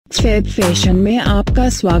Feb fashion में आपका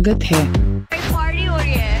स्वागत है। पार्टी हो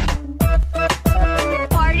रही है,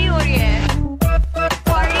 पार्टी हो रही है,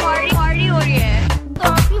 पार्टी हो रही है। तो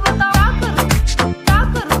आप ही बताओ क्या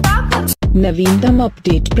करूं। नवीनतम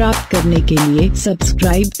अपडेट प्राप्त करने के लिए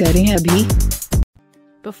सब्सक्राइब करें अभी।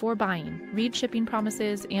 Before buying, read shipping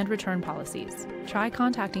promises and return policies. Try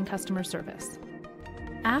contacting customer service.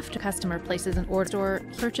 After customer places an order, store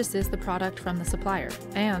purchases the product from the supplier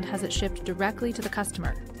and has it shipped directly to the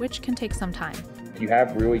customer, which can take some time. You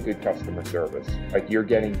have really good customer service. Like you're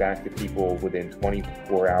getting back to people within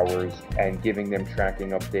 24 hours and giving them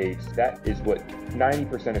tracking updates. That is what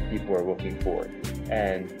 90% of people are looking for.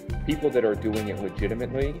 And people that are doing it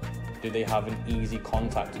legitimately. Do they have an easy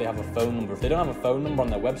contact? Do they have a phone number? If they don't have a phone number on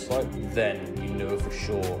their website, then you know for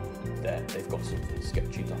sure that they've got something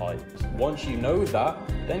sketchy to hide. Once you know that,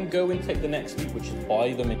 then go and take the next leap, which is buy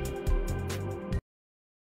them in.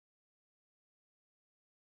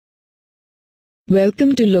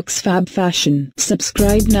 Welcome to Looks Fab Fashion.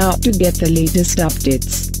 Subscribe now to get the latest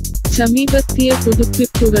updates. சமீபத்திய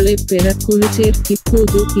புதுப்பிப்புகளை பெற குளிர்ச்சேர்க்கை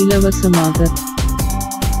இப்போது இலவசமாக.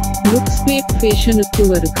 Looks ఫేబ్ ఫ్యాషన్కు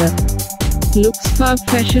வருக. Looks fob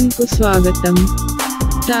ఫ్యాషన్కు స్వాగతం.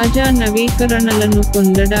 తాజా నవీకరణలను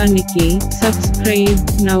పొందడానికి subscribe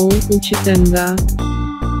now ఉచితంగా.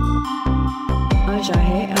 आशा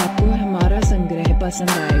है आपको हमारा संग्रह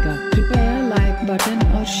पसंद आएगा। कृपया लाइक बटन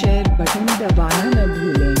और शेयर बटन दबाना न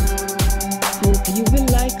भूलें। Hope you will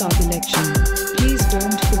like our collection. Please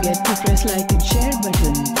don't forget to press like and share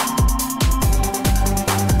button.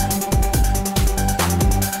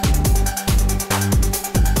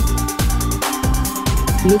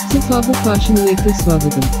 Looks fob फॅशनमध्ये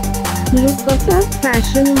स्वागतम. लुक्स फॅब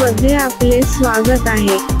फॅशन मध्ये आपले स्वागत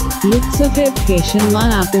आहे. લુક્સ ફેબ ફેશનમાં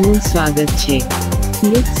આપનું સ્વાગત છે.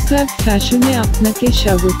 Looks fab ફેશને આપનકે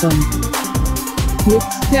સ્વાગતમ.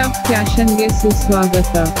 లుక్స్ ఫ్యాబ్ ఫ్యాషన్ಗೆ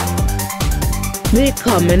ಸುಸ್ವಾಗತ.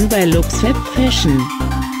 Willkommen bei Looks Fab Fashion.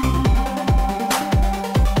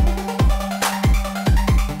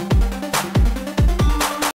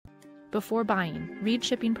 Before buying, read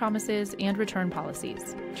shipping promises and return policies.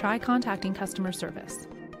 Try contacting customer service.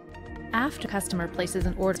 After customer places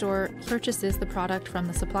an order, store purchases the product from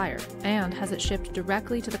the supplier and has it shipped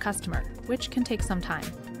directly to the customer, which can take some time.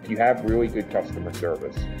 You have really good customer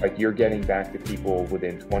service. Like you're getting back to people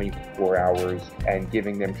within 24 hours and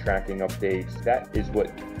giving them tracking updates. That is what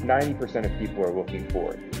 90% of people are looking for.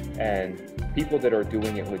 And people that are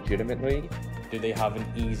doing it legitimately. Do they have an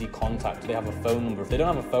easy contact? Do they have a phone number? If they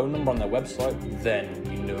don't have a phone number on their website, then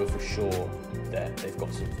you know for sure that they've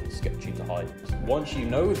got something sketchy to hide. Once you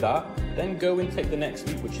know that, then go and take the next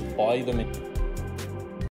leap, which is buy them in.